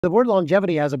The word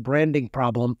longevity has a branding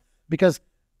problem because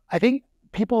I think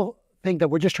people think that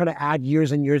we're just trying to add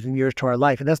years and years and years to our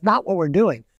life. And that's not what we're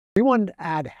doing. We want to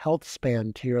add health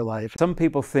span to your life. Some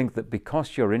people think that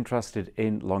because you're interested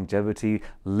in longevity,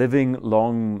 living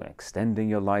long, extending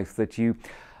your life, that you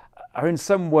are in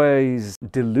some ways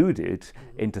deluded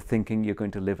into thinking you're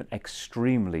going to live an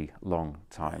extremely long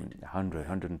time, 100,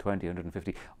 120,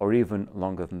 150, or even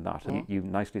longer than that. You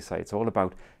nicely say it's all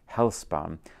about health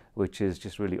span, which is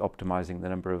just really optimizing the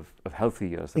number of healthy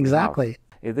years that Exactly.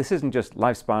 we have. This isn't just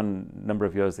lifespan, number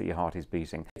of years that your heart is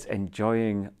beating. It's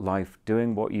enjoying life,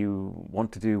 doing what you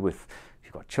want to do with, if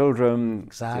you've got children,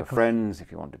 your friends,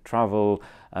 if you want to travel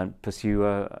and pursue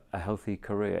a healthy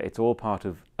career. It's all part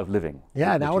of living.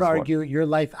 Yeah, and I would argue your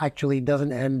life actually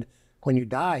doesn't end when you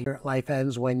die. Your life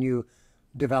ends when you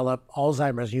develop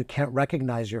Alzheimer's. You can't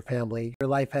recognize your family. Your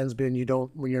life ends when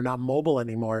you're not mobile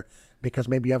anymore because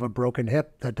maybe you have a broken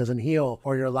hip that doesn't heal,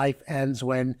 or your life ends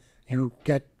when you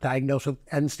get diagnosed with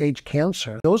end-stage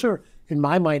cancer. Those are, in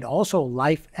my mind, also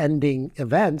life-ending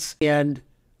events. And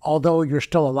although you're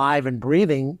still alive and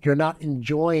breathing, you're not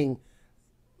enjoying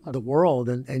the world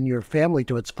and your family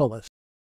to its fullest.